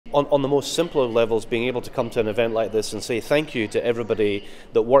On the most simpler levels, being able to come to an event like this and say thank you to everybody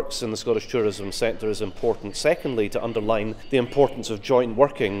that works in the Scottish tourism sector is important. Secondly, to underline the importance of joint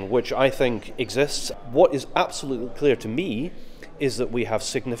working, which I think exists. What is absolutely clear to me is that we have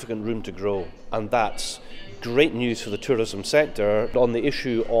significant room to grow, and that's great news for the tourism sector. On the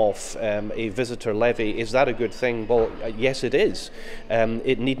issue of a visitor levy, is that a good thing? Well, yes it is.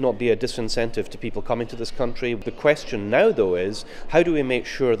 It need not be a disincentive to people coming to this country. The question now though is, how do we make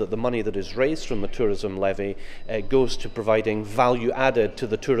sure that the money that is raised from the tourism levy goes to providing value added to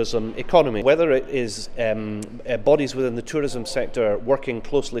the tourism economy? Whether it is bodies within the tourism sector working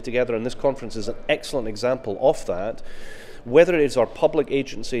closely together, and this conference is an excellent example of that, whether it is our public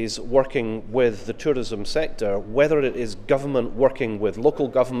agencies working with the tourism sector, whether it is government working with local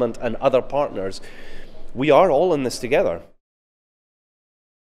government and other partners, we are all in this together.